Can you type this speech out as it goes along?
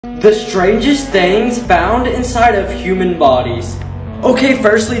The strangest things found inside of human bodies. Okay,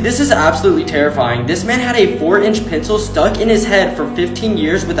 firstly, this is absolutely terrifying. This man had a 4-inch pencil stuck in his head for 15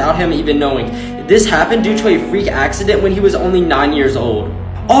 years without him even knowing. This happened due to a freak accident when he was only 9 years old.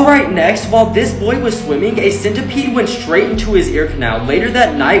 Alright, next, while this boy was swimming, a centipede went straight into his ear canal. Later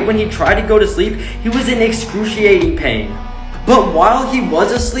that night, when he tried to go to sleep, he was in excruciating pain. But while he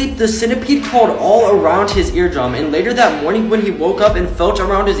was asleep, the centipede crawled all around his eardrum, and later that morning when he woke up and felt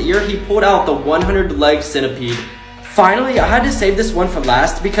around his ear, he pulled out the 100-legged centipede. Finally, I had to save this one for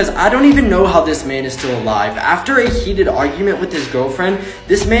last because I don't even know how this man is still alive. After a heated argument with his girlfriend,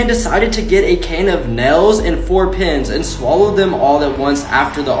 this man decided to get a can of nails and 4 pins and swallow them all at once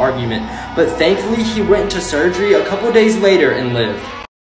after the argument. But thankfully, he went into surgery a couple days later and lived.